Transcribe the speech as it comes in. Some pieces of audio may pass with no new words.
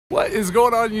What is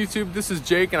going on YouTube? This is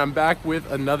Jake and I'm back with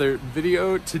another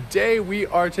video. Today we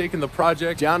are taking the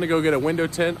project down to go get a window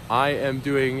tint. I am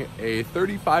doing a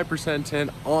 35% tint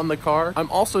on the car. I'm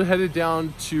also headed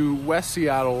down to West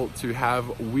Seattle to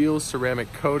have wheels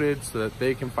ceramic coated so that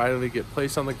they can finally get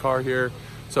placed on the car here.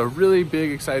 So a really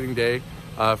big exciting day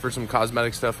for some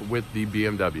cosmetic stuff with the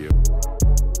BMW.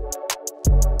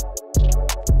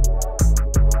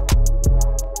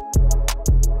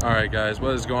 All right guys,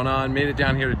 what is going on? Made it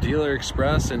down here to Dealer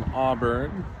Express in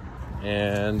Auburn.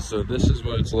 And so this is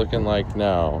what it's looking like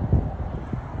now.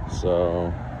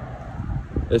 So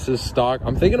this is stock.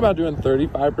 I'm thinking about doing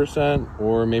 35%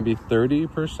 or maybe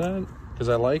 30% because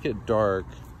I like it dark.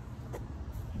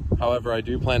 However, I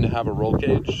do plan to have a roll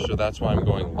cage, so that's why I'm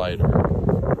going lighter.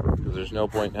 Because there's no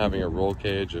point in having a roll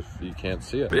cage if you can't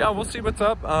see it. But yeah, we'll see what's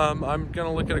up. I'm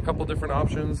gonna look at a couple different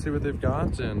options, see what they've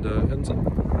got, and head some.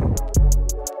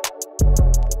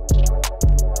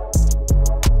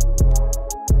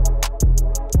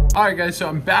 All right guys, so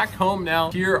I'm back home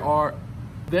now. There are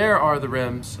the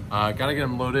rims. Gotta get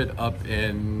them loaded up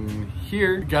in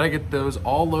here. Gotta get those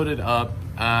all loaded up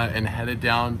and headed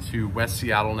down to West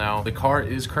Seattle now. The car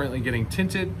is currently getting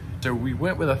tinted. So we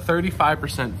went with a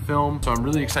 35% film. So I'm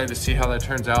really excited to see how that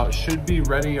turns out. It should be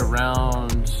ready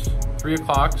around 3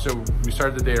 o'clock. So we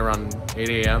started the day around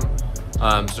 8 a.m.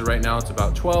 So right now it's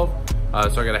about 12.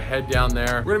 So I gotta head down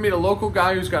there. We're gonna meet a local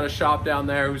guy who's got a shop down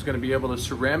there who's gonna be able to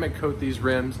ceramic coat these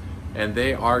rims, and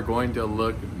they are going to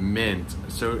look mint.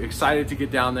 So excited to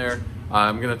get down there.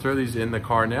 I'm gonna throw these in the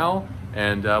car now,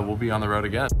 and we'll be on the road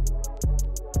again.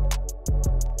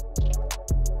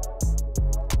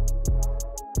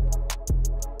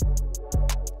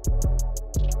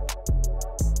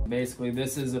 Basically,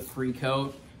 this is a free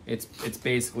coat. It's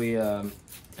basically an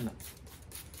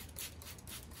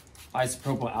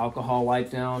isopropyl alcohol wipe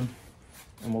down,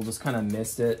 and we'll just kind of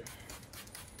mist it.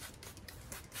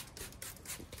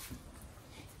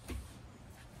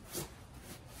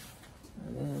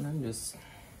 And then it's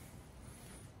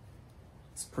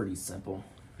pretty simple.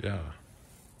 Yeah.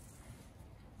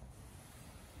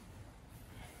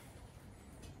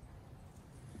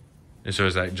 And so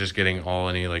is that just getting all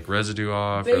any like residue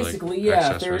off? Basically, or, like,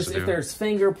 yeah. If there's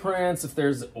fingerprints, if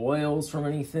there's oils from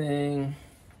anything,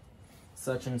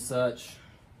 such and such,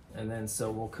 and then so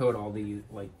we'll coat all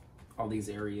these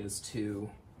areas too.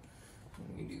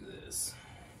 Let me do this.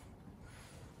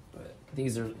 But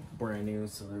these are brand new,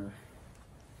 so they're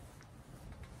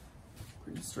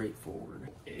pretty straightforward.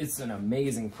 It's an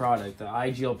amazing product, the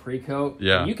IGL pre-coat.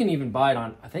 Yeah. And you can even buy it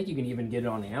on, I think you can even get it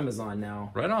on Amazon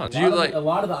now. Right on. A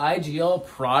lot of the IGL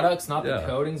products, not the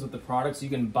coatings, but the products you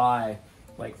can buy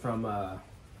like from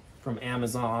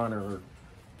Amazon or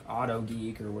Auto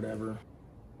Geek or whatever.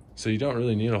 So you don't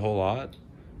really need a whole lot?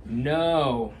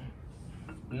 No,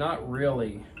 not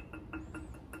really.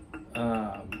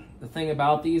 The thing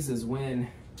about these is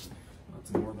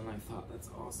that's more than I thought. That's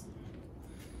awesome.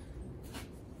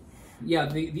 Yeah,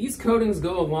 these coatings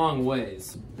go a long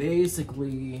ways.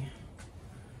 Basically,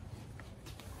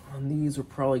 on these we're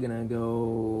probably gonna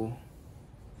go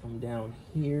from down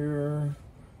here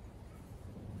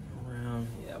around.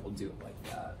 Yeah, we'll do it like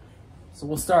that. So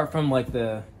we'll start from like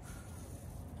the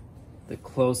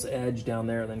close edge down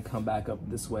there and then come back up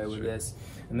this way with this.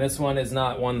 And this one is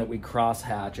not one that we cross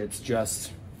hatch. It's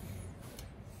just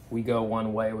we go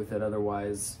one way with it,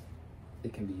 otherwise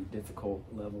it can be difficult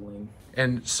leveling.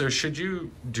 And so should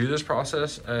you do this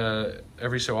process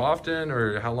every so often,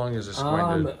 or how long is this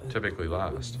going to typically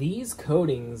last? These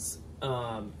coatings,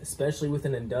 especially with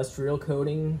an industrial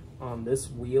coating on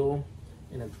this wheel,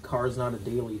 and a car's not a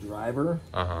daily driver,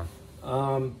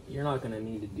 you're not gonna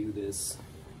need to do this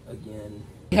again.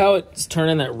 See how it's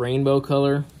turning that rainbow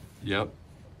color? Yep.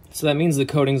 So that means the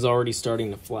coating's already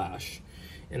starting to flash.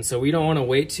 And so we don't want to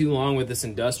wait too long with this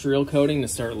industrial coating to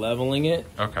start leveling it.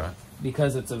 Okay.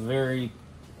 Because it's a very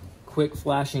quick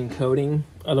flashing coating.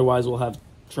 Otherwise we'll have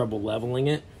trouble leveling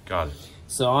it. Got it.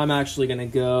 So I'm actually going to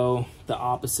go the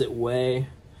opposite way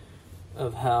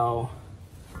of how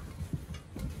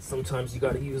sometimes you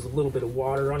got to use a little bit of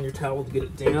water on your towel to get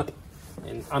it damp.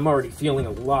 And I'm already feeling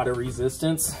a lot of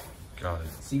resistance. Got it.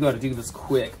 So you got to do this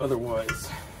quick, otherwise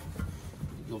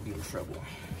you'll be in trouble.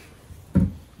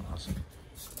 Awesome.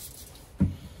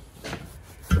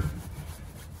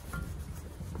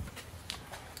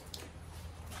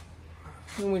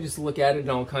 And we just look at it in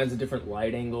all kinds of different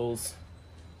light angles.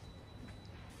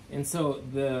 And so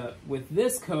with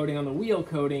this coating, on the wheel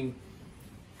coating,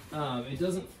 it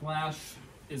doesn't flash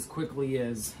as quickly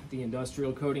as the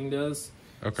industrial coating does.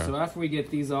 Okay. So after we get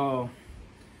these all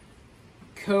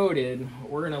coated,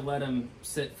 we're gonna let them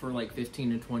sit for like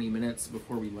 15 to 20 minutes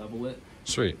before we level it.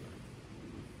 Sweet.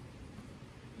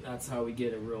 That's how we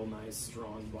get a real nice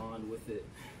strong bond with it.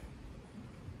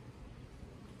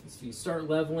 So you start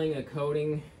leveling a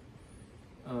coating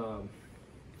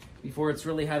before it's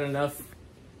really had enough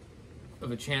of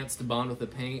a chance to bond with the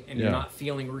paint, and you're not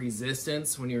feeling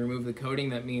resistance when you remove the coating.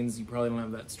 That means you probably don't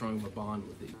have that strong of a bond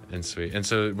with it. And sweet. And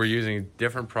so we're using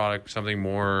different product, something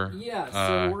more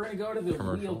so we're gonna go to the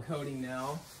commercial wheel coating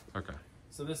now. Okay.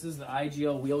 So this is the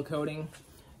IGL wheel coating.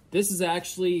 This is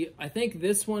actually, I think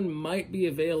this one might be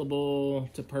available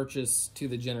to purchase to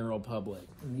the general public.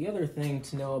 And the other thing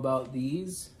to know about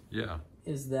these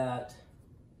is that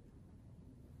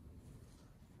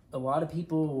a lot of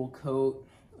people will coat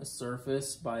a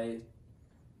surface by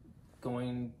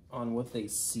going on what they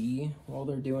see while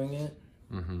they're doing it.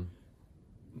 Mm-hmm.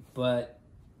 But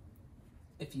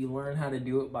if you learn how to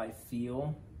do it by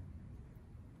feel,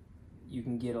 you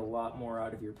can get a lot more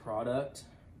out of your product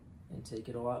and take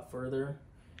it a lot further.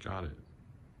 Got it.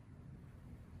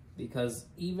 Because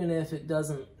even if it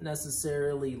doesn't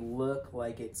necessarily look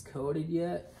like it's coated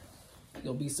yet,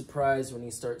 you'll be surprised when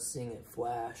you start seeing it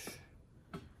flash.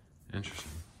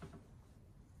 Interesting.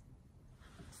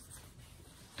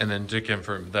 And then to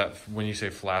confirm that, when you say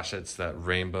flash, it's that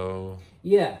rainbow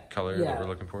color that we're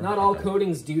looking for? Not all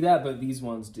coatings do that, but these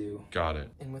ones do. Got it.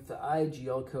 And with the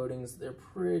IGL coatings, they're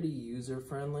pretty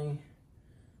user-friendly.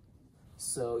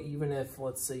 So even if,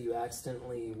 let's say, you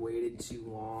accidentally waited too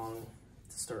long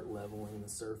to start leveling the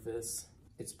surface,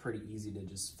 it's pretty easy to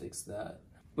just fix that.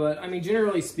 But, I mean,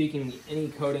 generally speaking, any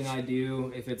coating I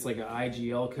do, if it's like an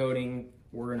IGL coating,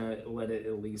 we're going to let it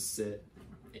at least sit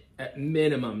at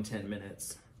minimum 10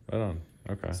 minutes. Right on.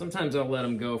 Okay. Sometimes I'll let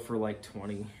them go for like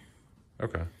 20.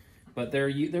 Okay. But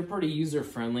they're pretty user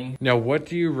friendly. Now, what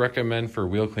do you recommend for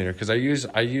wheel cleaner? Because I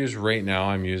use right now,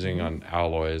 I'm using on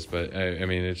alloys, but I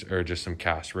mean, or just some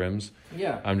cast rims.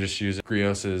 Yeah. I'm just using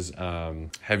Grios's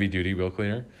heavy duty wheel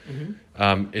cleaner.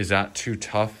 Mm-hmm. Is that too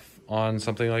tough on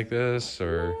something like this,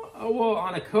 or? Well,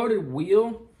 on a coated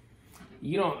wheel,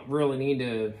 you don't really need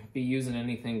to be using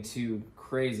anything too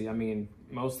crazy. I mean,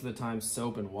 most of the time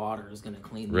soap and water is going to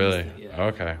clean these. Really? Yeah.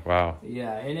 Okay. Wow.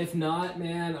 Yeah, and if not,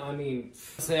 man, I mean,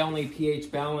 say only pH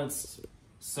balanced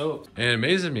soap. And it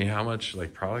amazes me how much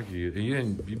like product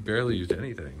you barely used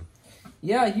anything.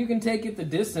 Yeah, you can take it the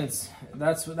distance.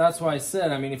 That's why I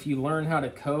said, I mean, if you learn how to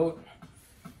coat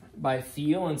by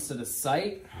feel instead of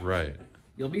sight, right,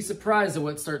 you'll be surprised at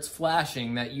what starts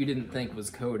flashing that you didn't think was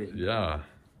coated. Yeah.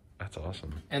 That's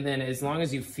awesome. And then as long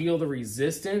as you feel the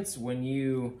resistance when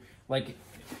you, like,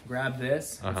 grab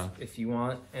this if you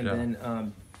want, and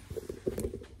then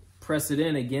press it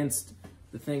in against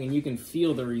the thing, and you can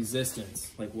feel the resistance.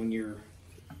 Like when you're,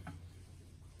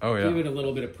 give it a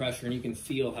little bit of pressure, and you can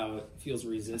feel how it feels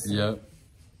resistant. Yep.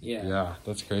 Yeah. Yeah,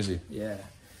 that's crazy. Yeah.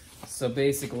 So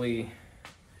basically,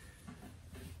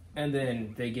 and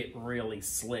then they get really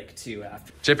slick too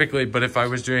after. Typically, but if I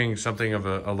was doing something of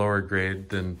a lower grade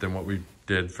than what we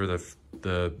did for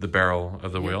the barrel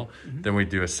of the wheel, then we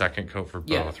do a second coat for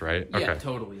both, right? Yeah, okay.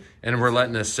 Totally. And we're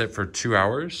letting this sit for 2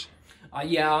 hours?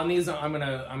 Yeah, on these I'm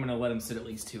gonna let them sit at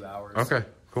least 2 hours. Okay,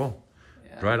 cool.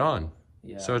 Yeah. Right on.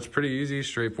 Yeah. So it's pretty easy,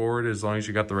 straightforward, as long as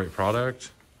you got the right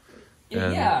product.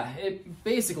 And it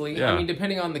basically, I mean,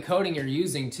 depending on the coating you're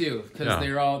using too, because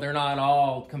they're not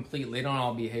all complete. They don't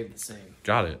all behave the same.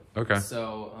 Got it. Okay.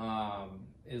 So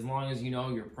as long as you know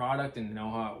your product and know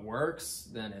how it works,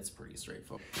 then it's pretty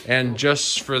straightforward. And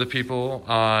just for the people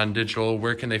on digital,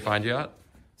 where can they find you at?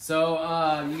 So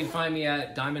you can find me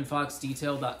at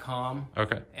diamondfoxdetail.com.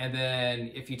 Okay. And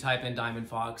then if you type in Diamond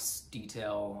Fox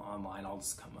Detail online, I'll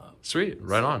just come up. Sweet.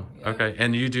 Right on. Yeah. Okay.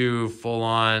 And you do full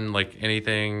on, like,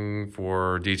 anything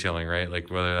for detailing, right? Like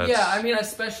whether that's... Yeah, I mean, I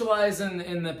specialize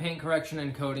in the paint correction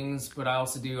and coatings, but I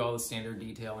also do all the standard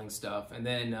detailing stuff and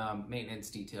then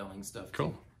maintenance detailing stuff. Cool.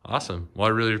 Too. Awesome. Well,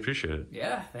 I really appreciate it.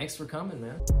 Yeah. Thanks for coming,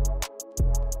 man.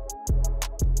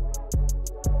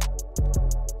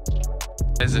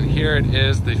 And here it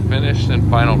is, the finished and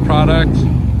final product.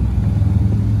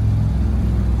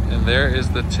 And there is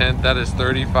the tint. That is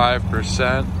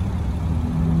 35%.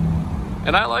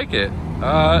 And I like it.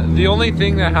 The only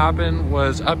thing that happened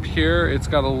was up here, it's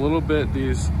got a little bit,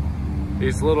 these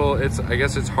little, I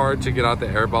guess it's hard to get out the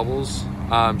air bubbles.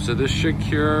 So this should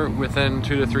cure within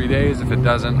 2 to 3 days. If it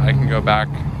doesn't, I can go back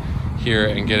here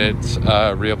and get it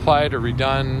reapplied or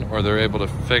redone, or they're able to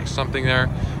fix something there.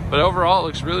 But overall, it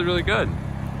looks really, really good.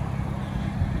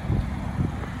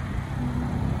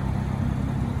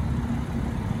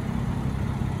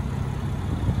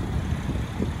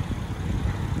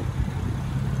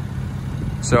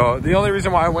 So the only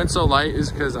reason why I went so light is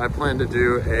because I plan to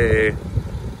do a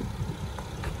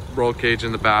roll cage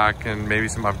in the back and maybe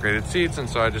some upgraded seats. And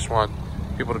so I just want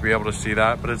people to be able to see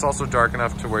that. But it's also dark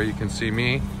enough to where you can see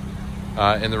me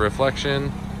in the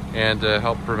reflection and to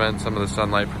help prevent some of the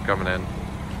sunlight from coming in.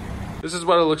 This is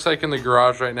what it looks like in the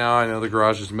garage right now. I know the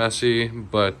garage is messy,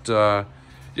 but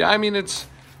yeah, I mean,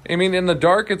 in the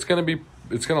dark, it's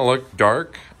gonna look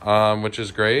dark, which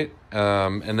is great.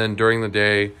 And then during the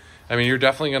day, I mean, you're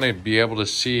definitely gonna be able to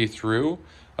see through,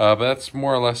 but that's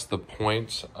more or less the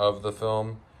point of the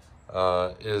film,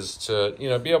 is to, you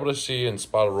know, be able to see and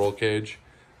spot a roll cage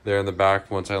there in the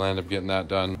back once I land up getting that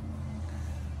done.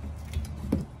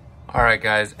 All right,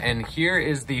 guys, and here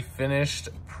is the finished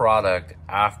product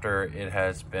after it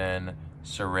has been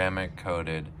ceramic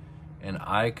coated. And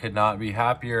I could not be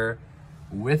happier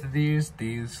with these.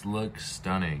 These look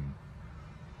stunning.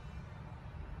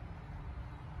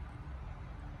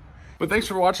 But thanks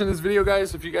for watching this video,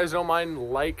 guys. If you guys don't mind,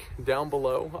 like down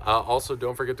below. Also,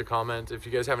 don't forget to comment if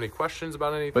you guys have any questions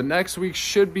about anything. But next week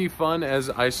should be fun as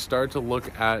I start to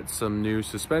look at some new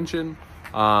suspension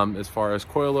as far as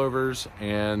coilovers,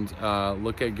 and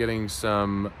look at getting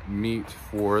some meat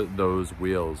for those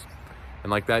wheels.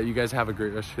 And like that, you guys have a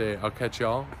great rest of your day. I'll catch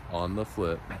y'all on the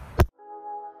flip.